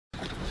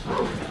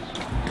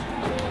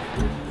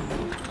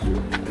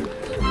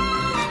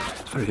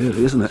Very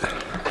early, isn't it?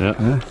 Yeah.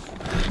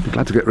 I'm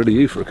glad to get rid of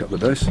you for a couple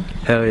of days.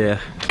 Hell yeah.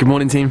 Good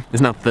morning, team.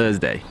 It's now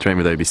Thursday. Trained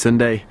with Obi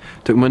Sunday.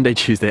 Took Monday,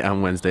 Tuesday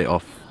and Wednesday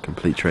off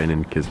complete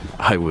training because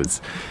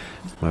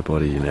my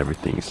body and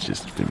everything's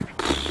just been...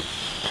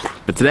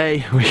 But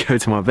today we go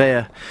to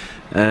Marbella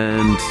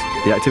and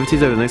the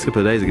activities over the next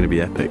couple of days are going to be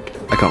epic.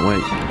 I can't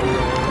wait.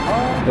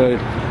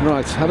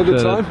 Right, have a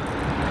good time.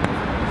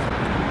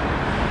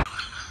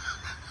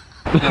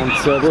 And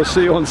we'll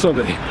see you on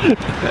Sunday.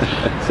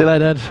 See you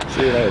later, Dad.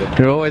 See you later.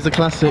 You're always a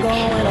classic.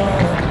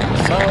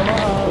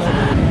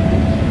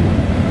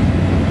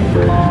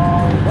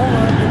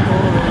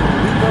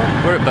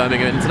 We're at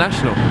Birmingham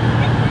International.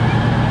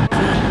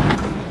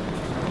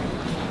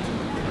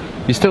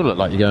 You still look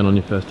like you're going on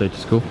your first day to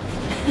school.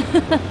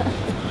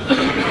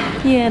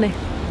 Yeah, no.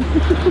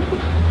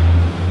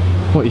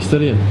 What are you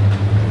studying?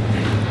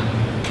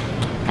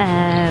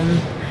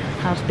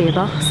 How to be a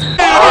boss.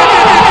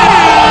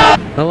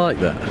 I like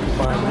that.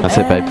 That's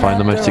it, babe. Find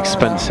the most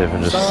expensive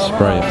and just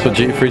spray it. That's what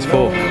duty free's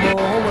for.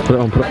 Put it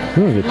on, put it on.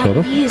 Oh, good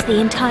total. Use the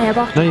entire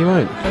bottle. No, you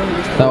won't.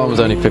 That one was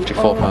only £54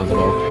 a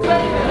bottle.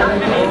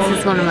 This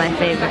is one of my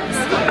favourites.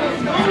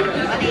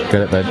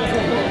 Get it, babe.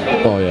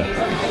 Oh, yeah.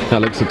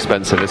 That looks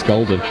expensive. It's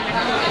golden.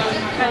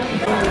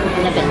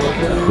 Love it.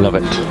 Love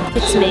it.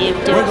 It's me.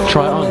 Do it.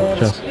 Try it on,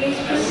 Jess.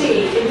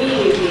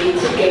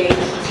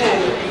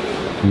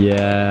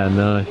 Yeah,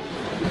 no.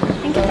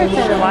 I think I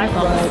prefer the white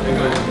box.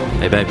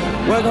 Hey, babe.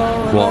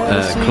 What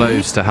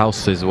clothes to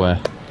houses wear?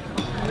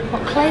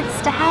 What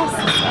clothes to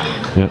houses wear?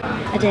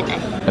 Yeah. I don't know.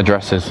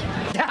 Addresses.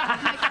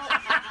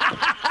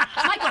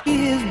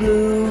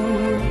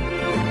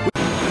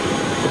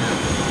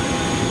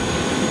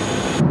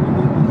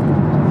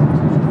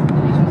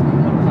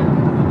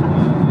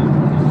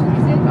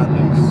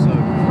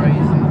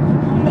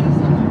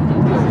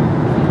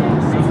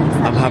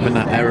 I'm having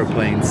that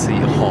aeroplane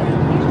seat hot.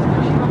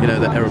 You know,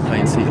 the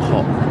aeroplane seat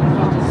hot.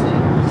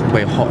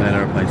 Way hot in an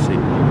aeroplane seat.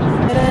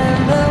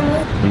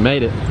 We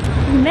made it.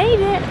 We made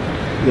it.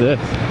 Look at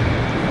this.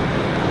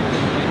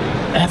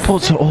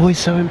 Airports are always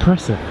so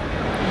impressive.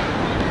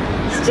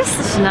 It's just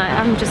such a night.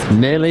 I'm just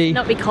Nearly.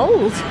 not be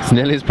cold. It's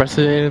nearly as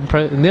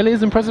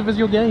impressive as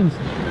your games.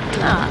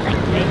 Ah, thank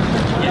you.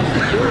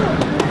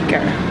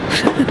 Girl.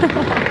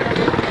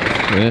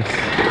 Yes.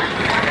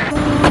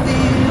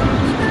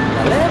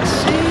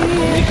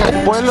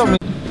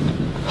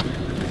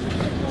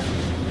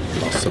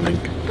 Lost something.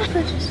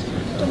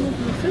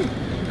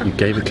 You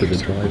gave it to the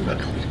driver.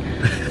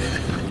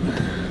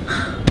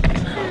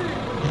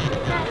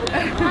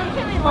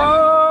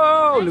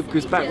 Oh, look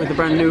who's back with a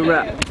brand new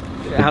rap.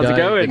 How's it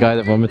going? The guy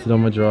that vomited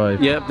on my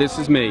drive. Yep, this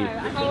is me.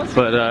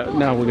 But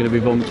now we're going to be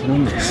vomiting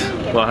on this.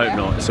 Well, I hope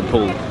not. It's a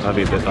pull. That'd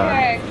be a bit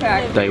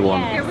bad. Day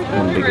one.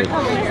 Wouldn't be good.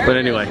 But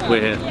anyway,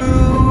 we're here.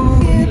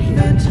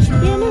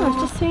 Yeah, no, I was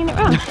just swinging it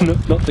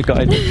round. not the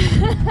guy.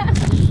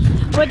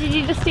 What did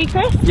you just do,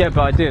 Chris? Yeah,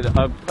 but I did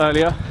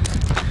earlier.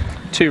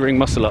 2 ring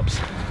muscle ups.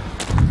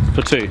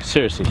 For 2,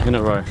 seriously, in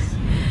a row.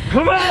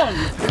 Come on!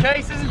 The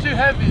case isn't too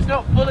heavy, it's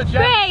not full of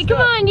jazz. Ray,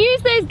 come on,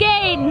 use those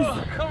gains!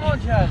 Oh, come on,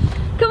 Jazz.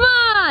 Come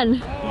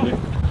on!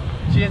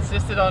 She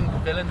insisted on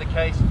filling the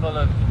case full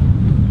of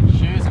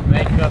shoes and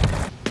makeup.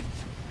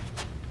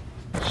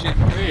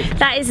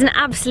 That is an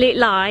absolute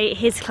lie.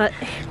 His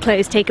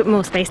clothes take up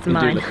more space than You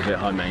do mine. look a bit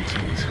high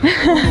maintenance.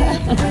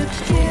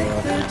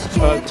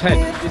 Ted,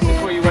 this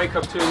is what you wake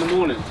up to in the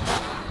morning.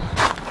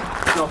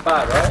 It's not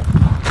bad, right?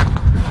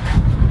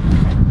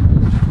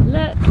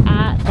 Look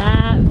at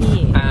that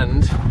view.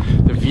 And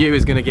the view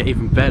is going to get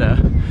even better.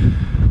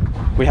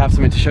 We have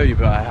something to show you,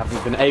 but I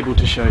haven't been able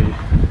to show you.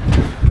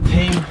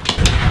 Team.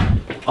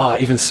 Oh,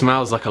 it even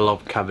smells like a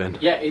log cabin.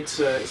 Yeah, it's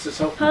a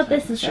self. Hold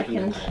this a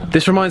second.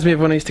 This reminds me of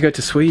when I used to go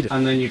to Sweden.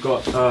 And then you've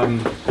got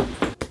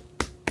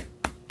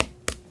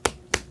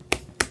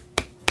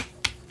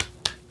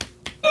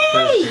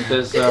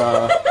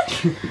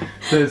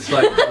there's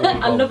like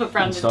Another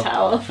branded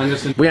towel.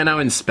 We are now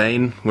in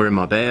Spain. We're in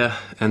Marbella,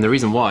 and the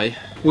reason why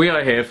we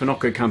are here for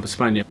Noco Camp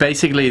España.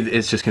 basically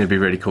it's just going to be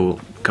really cool.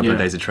 Couple of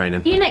Yeah. days of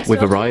training. You next We've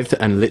door. arrived,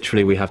 and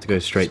literally we have to go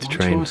straight to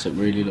train. It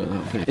really look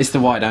that big. It's the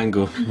wide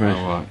angle. Right.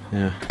 Oh, right.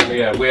 Yeah. But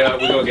yeah, we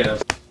gotta get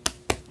us.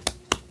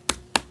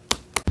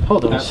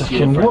 Hold on a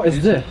second. What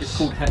is this? It's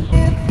called head.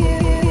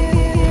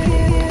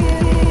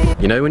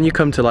 You know when you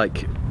come to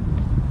like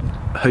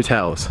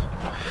hotels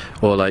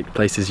or like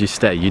places you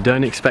stay, you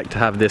don't expect to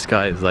have this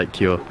guy as like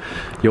your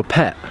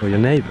pet or your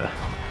neighbour.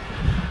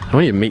 I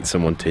want you to meet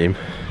someone, team.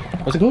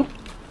 What's it called?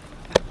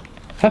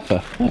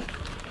 Pepper. Yeah.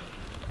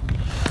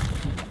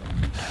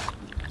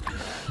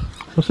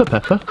 What's up,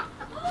 Pepper?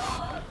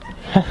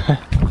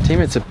 Team,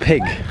 it's a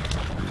pig.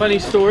 Funny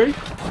story.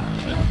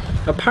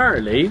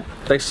 Apparently,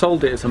 they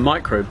sold it as a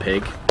micro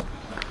pig,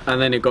 and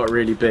then it got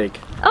really big.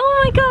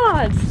 Oh my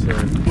god!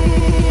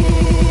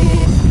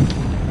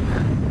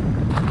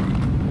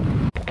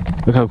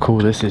 Look how cool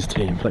this is,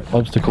 team. Like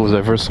obstacles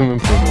over a swimming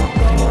pool.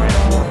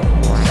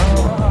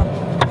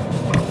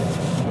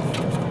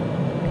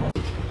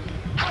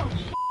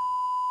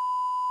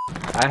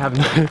 I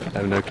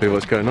have no clue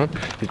what's going on.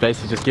 He's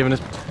basically just giving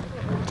us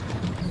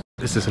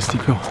This is a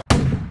steep hill.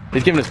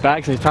 He's giving us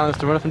bags and he's telling us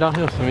to run up and down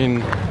hills. I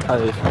mean,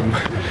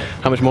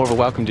 how much more of a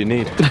welcome do you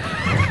need?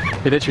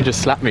 He literally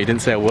just slapped me,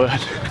 didn't say a word.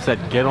 Said,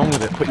 get on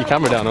with it, put your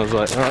camera down. I was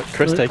like, alright,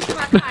 Chris, take it.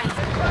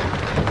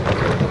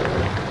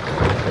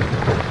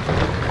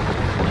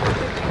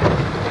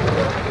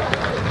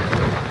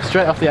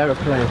 Straight off the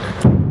aeroplane.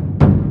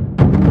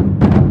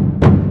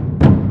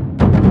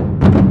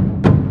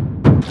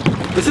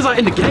 This is like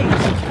in the gates.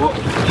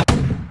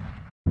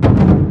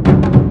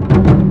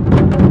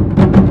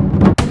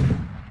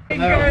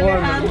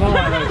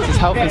 This is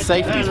health and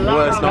safety's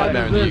worst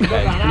nightmare in the UK.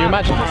 Can you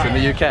imagine this in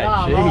the UK?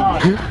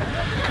 Jeez.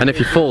 And if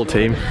you fall,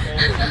 team,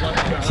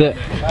 sit.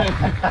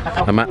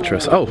 A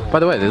mattress. Oh, by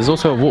the way, there's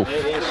also a wolf.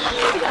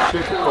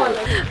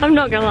 I'm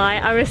not gonna lie,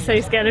 I was so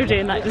scared of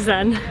doing that just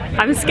then.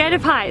 I'm scared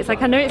of heights,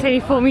 like I know it's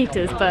only 4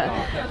 meters, but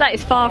that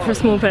is far for a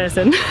small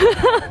person.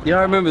 Yeah,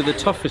 I remember the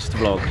toughest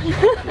vlog.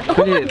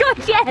 Oh my god,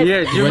 yes!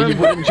 Yeah, do you When you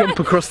remember? wouldn't jump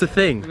across the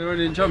thing. When I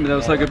didn't jump, there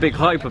was like a big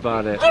hype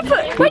about it. Yeah,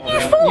 but when you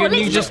fall,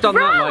 You it's just done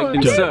that like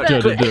in round. search.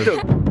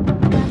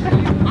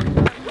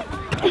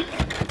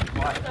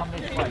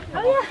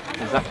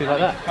 Exactly like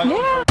that.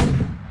 Yeah.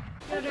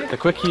 The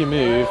quicker you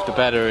move, the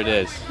better it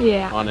is.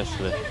 Yeah.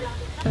 Honestly.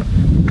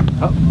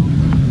 Oh.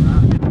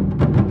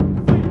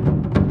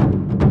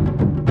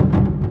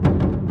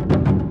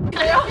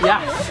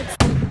 Yes.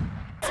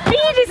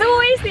 Speed is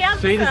always the answer.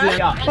 Speed is the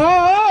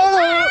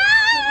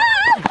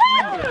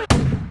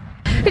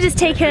We'll just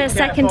take a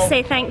second to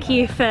say thank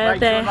you for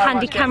the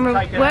handy camera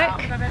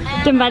work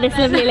done by this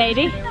lovely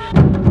lady.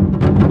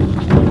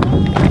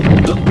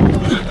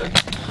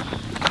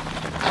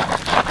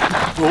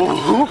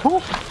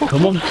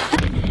 Come on.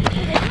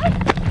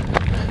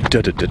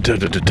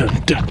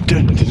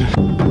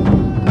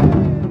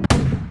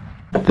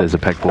 There's a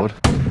pegboard.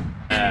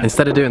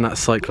 Instead of doing that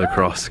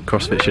cyclocross,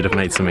 CrossFit should have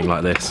made something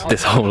like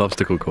this whole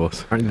obstacle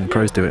course. Apparently the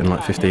pros do it in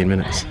like 15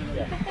 minutes.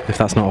 If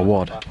that's not a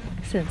WOD.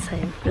 It's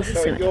insane. This is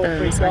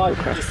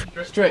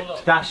cyclocross.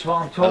 Strict. That's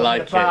what I'm talking I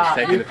like about.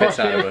 it, it's taking the piss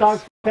out of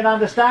us. Can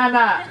understand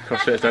that.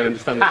 CrossFitters don't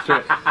understand the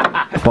strict.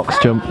 Box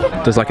jump.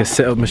 There's like a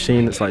sit-up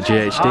machine that's like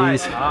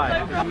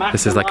GHDs.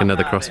 This is like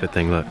another CrossFit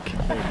thing, look.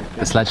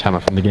 The sledgehammer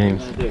from the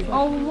games.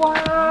 Oh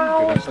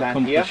wow!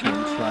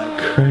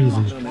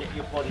 Crazy.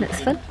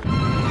 That's fun.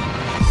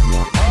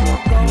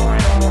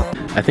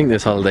 I think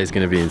this holiday is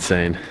going to be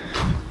insane.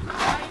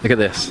 Look at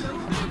this.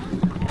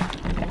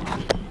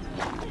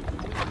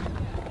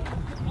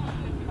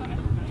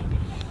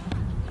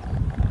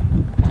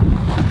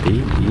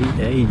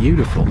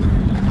 Beautiful.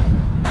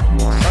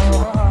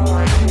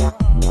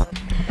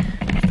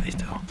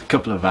 A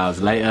couple of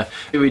hours later,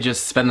 we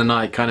just spent the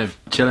night kind of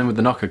chilling with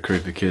the Knocker crew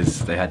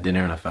because they had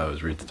dinner and I thought it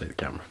was rude to take the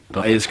camera.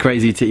 But it's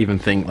crazy to even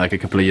think like a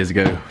couple of years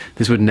ago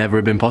this would never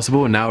have been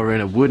possible, and now we're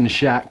in a wooden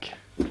shack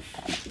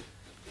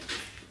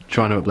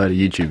trying to upload a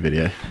YouTube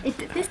video.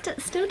 This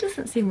still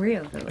doesn't seem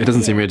real though. It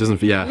doesn't seem real, it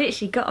doesn't, yeah.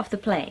 Literally got off the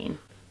plane,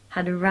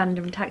 had a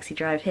random taxi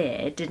drive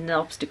here, did an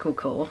obstacle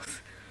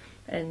course,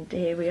 and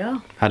here we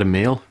are. Had a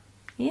meal.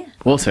 Yeah.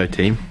 Also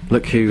team,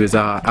 look who is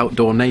our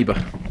outdoor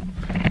neighbour.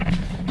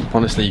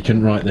 Honestly, you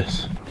couldn't write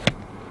this.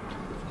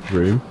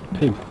 Room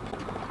pig.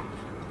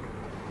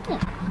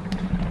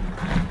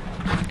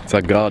 It's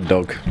our guard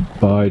dog.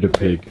 Fight a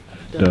pig,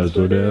 does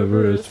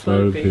whatever a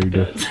spider pig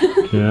does.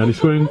 Can he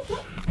swing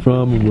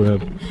from a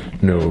web?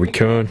 No, we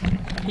can't.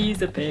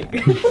 He's a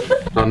pig.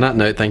 On that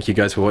note, thank you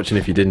guys for watching.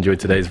 If you did enjoy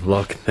today's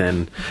vlog,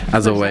 then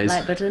as always,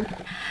 Like button.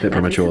 bit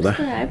premature there.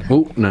 Subscribe.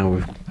 Oh,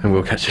 no, and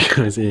we'll catch you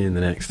guys in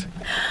the next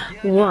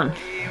One.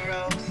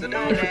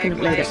 If we can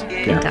upload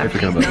it. Yeah, if we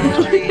can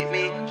upload it.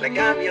 Like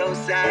I'm your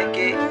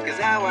sidekick, cause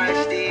I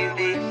watch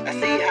TV. I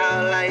see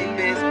how life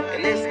is,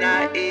 and it's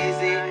not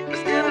easy. But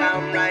still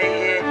I'm right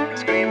here,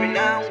 screaming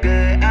I'm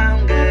good,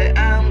 I'm good,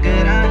 I'm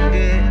good, I'm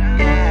good,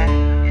 yeah.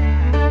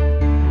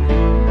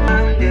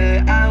 I'm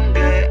good, I'm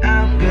good,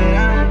 I'm good,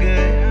 I'm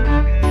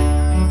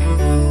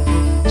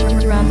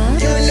good. Drama.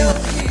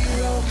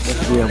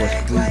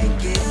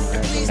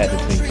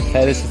 Editing.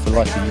 Hey, this is the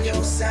life of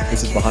YouTube.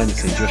 This is behind the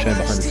scenes. You're showing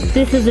behind the scenes.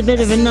 This is a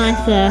bit of a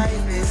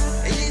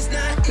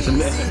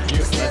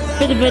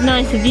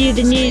nicer view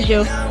than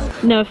usual.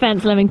 No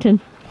offence,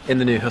 Leamington. In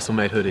the new Hustle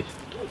Made hoodie,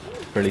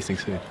 releasing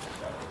soon.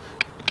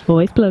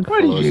 Always plug.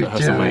 Follow us at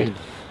Hustle Made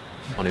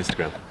on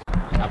Instagram.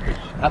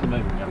 At the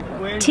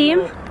moment.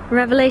 Team,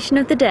 revelation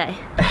of the day.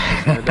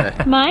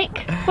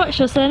 Mike, what's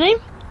your surname?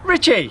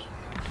 Richie.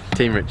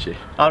 Team Richie.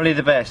 Only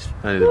the best.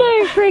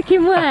 No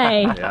freaking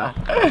way. Yeah.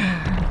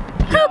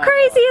 How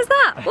crazy is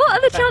that? What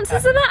are the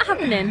chances of that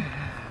happening?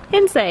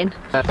 Insane.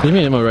 What do you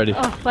mean I'm already?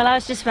 Oh, well, I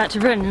was just about to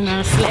run and then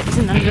I slipped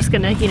and I'm just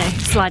gonna, you know,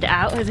 slide it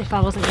out as if I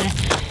wasn't gonna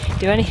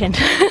do anything.